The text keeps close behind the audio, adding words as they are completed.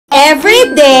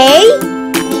Every day,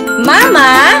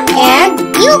 Mama and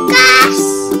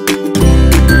Lucas!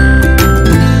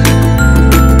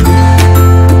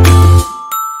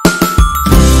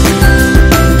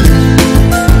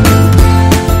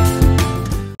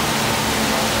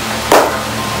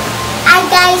 Hi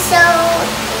guys, so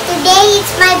today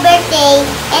it's my birthday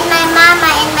and my mama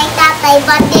and my tatay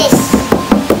bought this.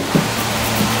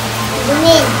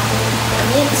 Lumid.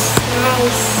 It's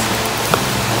nice.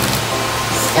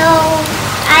 So,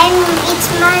 it's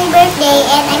my birthday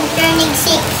and I'm turning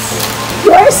 6.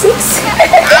 You're 6?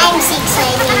 I'm 6, I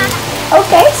mean.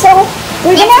 Okay, so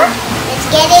we're gonna... Let's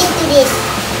get into this.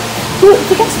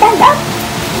 You can stand up.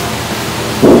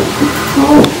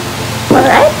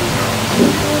 Alright.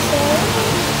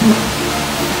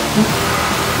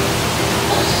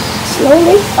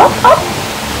 Slowly. Up.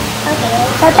 Okay.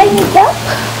 Tatay need help.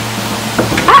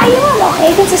 Ayun. Okay,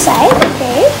 that's the side.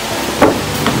 Okay.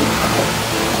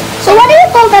 So what do you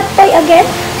call that toy again?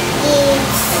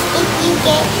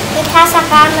 It has a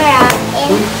camera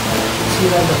and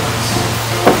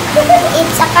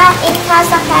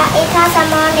it has a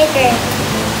monitor.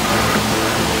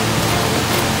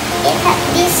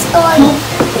 This toy,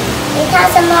 it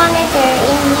has a monitor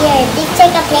in here. It's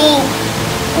like a plane.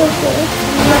 Okay.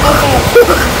 Monitor.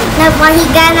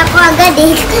 Napahiga na ko agad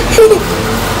eh.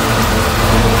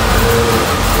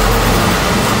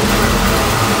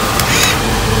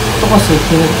 Ito kasi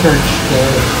pina-church kaya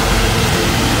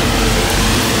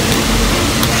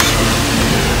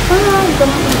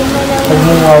pag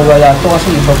mawawala ito kasi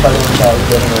iba pa rin siya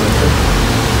generator.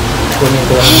 Kunin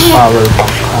ko lang yung power bank.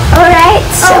 Alright,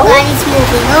 so... Oh God, it's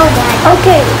moving. Oh God.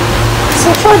 Okay. So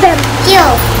show them.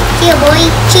 Chill. Chill, boy.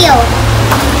 Chill.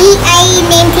 I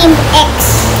named him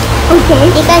X. Okay.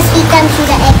 Because he comes with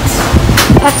the X.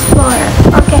 Explorer.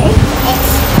 Okay. X.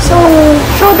 So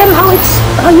show them how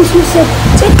you use it.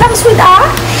 So it comes with a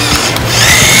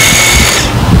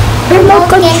remote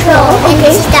control. And Okay.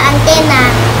 this is the antenna.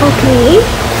 Okay.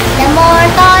 The more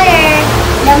taller,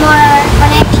 the more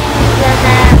connections you will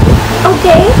have.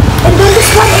 Okay. And then this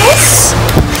one is...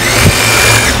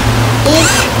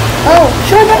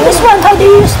 Show them this one. How do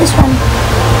you use this one?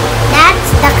 That's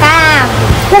the cam.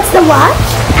 That's the what?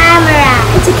 Camera.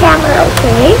 It's a camera.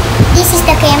 Okay. This is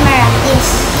the camera. This.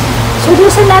 So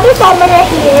there's another camera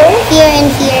here. Here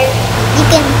and here.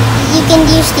 You can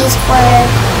use this for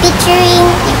picturing.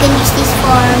 You can use this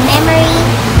for memory.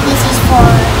 This is for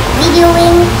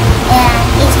videoing. And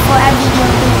it's for a video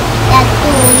too. That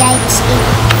too, yikes.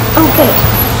 Okay.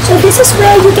 So this is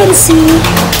where you can see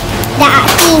The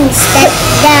things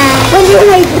that when you're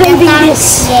driving this.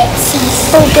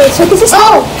 sees. Okay. So this is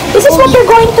this is what you're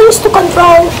going to use to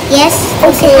control. Yes.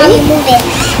 This is Okay. how you move it.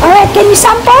 All right. Can you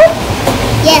sample?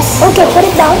 Yes. Okay. Put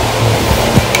it down.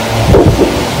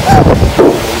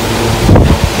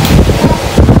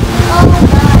 Oh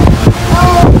God.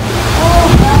 Oh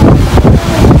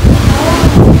God.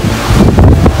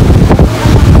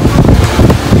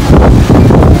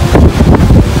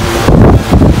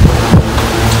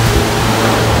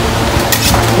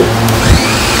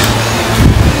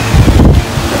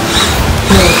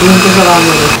 Tingin ko sa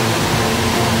camera.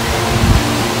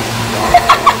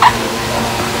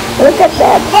 Look at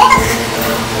that.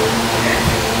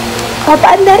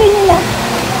 Papaanda rin nila.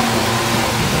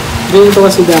 Ganito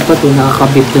kasi dapat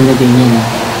nakakabit na din yun.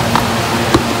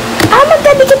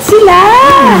 Magkadikit sila.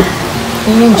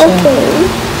 Tingin siya. Okay.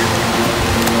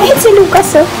 Ayun si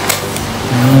Lucas, oh.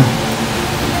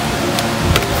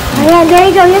 Ayan, there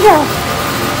you go, Go.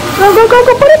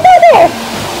 Put it down there.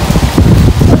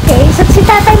 Okay, so si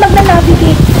tatay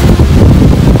magna-navigate.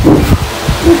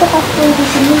 Dito ka,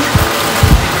 dito.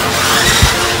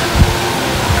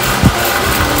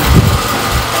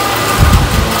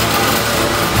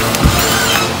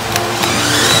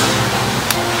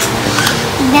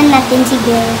 Tignan natin si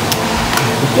Girl.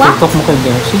 What? Tutok mo kay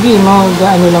Bear. Sige, ano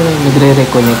lang yung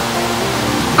nagre-reconnect.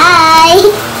 Hi!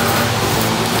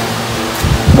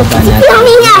 Baba It's natin.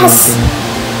 filming us!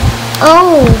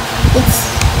 Oh,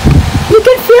 You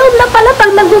can film na pala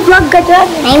pag nag-vlog ka dyan.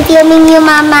 I'm filming you,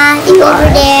 Mama. Look over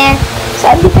there.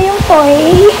 Saan dito yung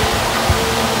toy?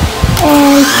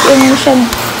 And yun siya.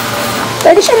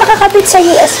 Pwede siya nakakabit sa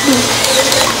USB.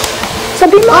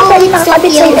 Sabi mo Oh, pwede it's so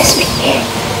nakakabit sa cute. USB.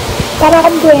 Para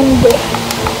kang duwende.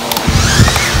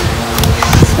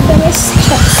 So, ganyan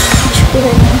siya.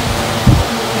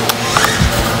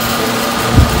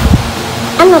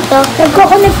 Ano to?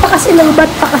 Nagko-connect pa kasi,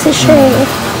 lubat pa kasi siya eh.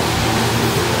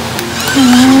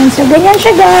 Ayan. So, ganyan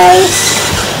siya, guys.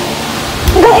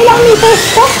 Hanggang ilang meters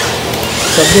to?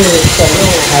 Sabi, 100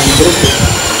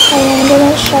 eh. Ayan,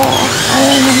 ganyan siya.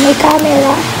 Ayan, may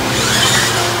camera.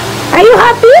 Are you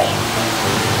happy?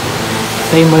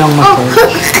 Try mo lang Oh, mag-turn.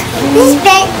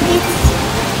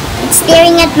 it's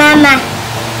staring at Mama.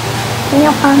 Yan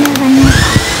yung camera niya.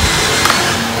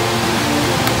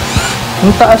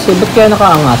 Ang taas eh, ba't kaya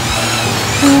nakaangat?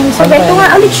 So, ito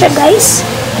nga ulit siya, guys.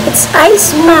 It's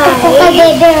iSmile.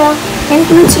 baby.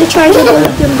 Includes rechargeable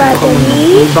yung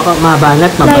battery. Baka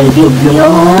mabanat, Live mabalibog yung video.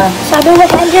 mga Sabi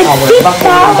 100 feet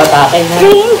batake na.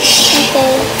 range.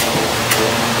 Okay.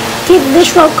 Keep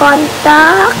visual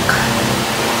contact.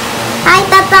 Hi,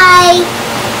 Tatay.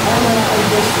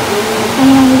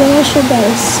 Ayan, ganyan siya,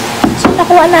 guys. So,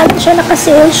 nakuha natin siya,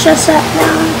 nakasale siya sa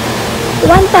ng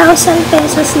 1,000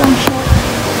 pesos lang siya.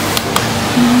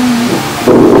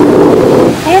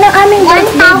 Ayan ang aming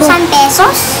birthday boy. 1,000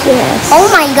 pesos? Yes. Oh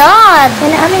my God.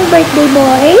 Ayan ang aming birthday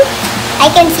boy. I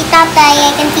can see Tatay.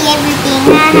 I can see everything.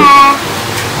 Haha.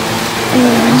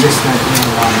 Ayan. Adjust natin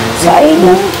yung camera. So, ayun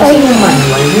yung Yung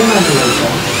manual siya.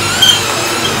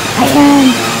 Ayan.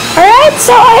 Alright,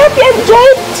 so I hope you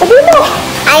enjoyed. Sabi mo,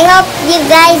 I hope you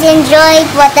guys enjoyed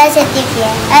what does it give you.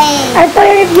 our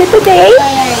toy review today.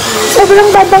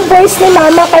 Sobrang bandang voice ni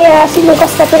Mama, kaya si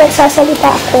Lucas na pinagsasalita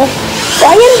ako. So,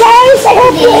 ayun guys, I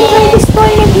hope you enjoyed this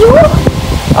toy review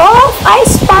of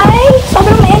iSpy.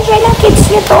 Sobrang ma-enjoy ng kids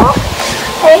nyo to.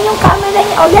 Ayun yung camera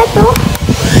niya ulit, oh.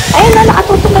 Ayun na,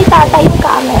 nakatutong kay tata yung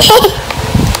camera.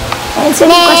 Ayun si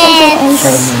Lucas ang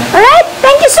enjoy. Alright,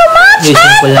 thank you so much. Yes, And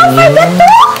simple don't lang forget yun.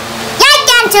 to Like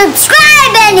and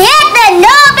subscribe and hit the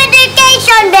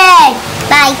notification bell.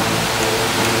 Bye.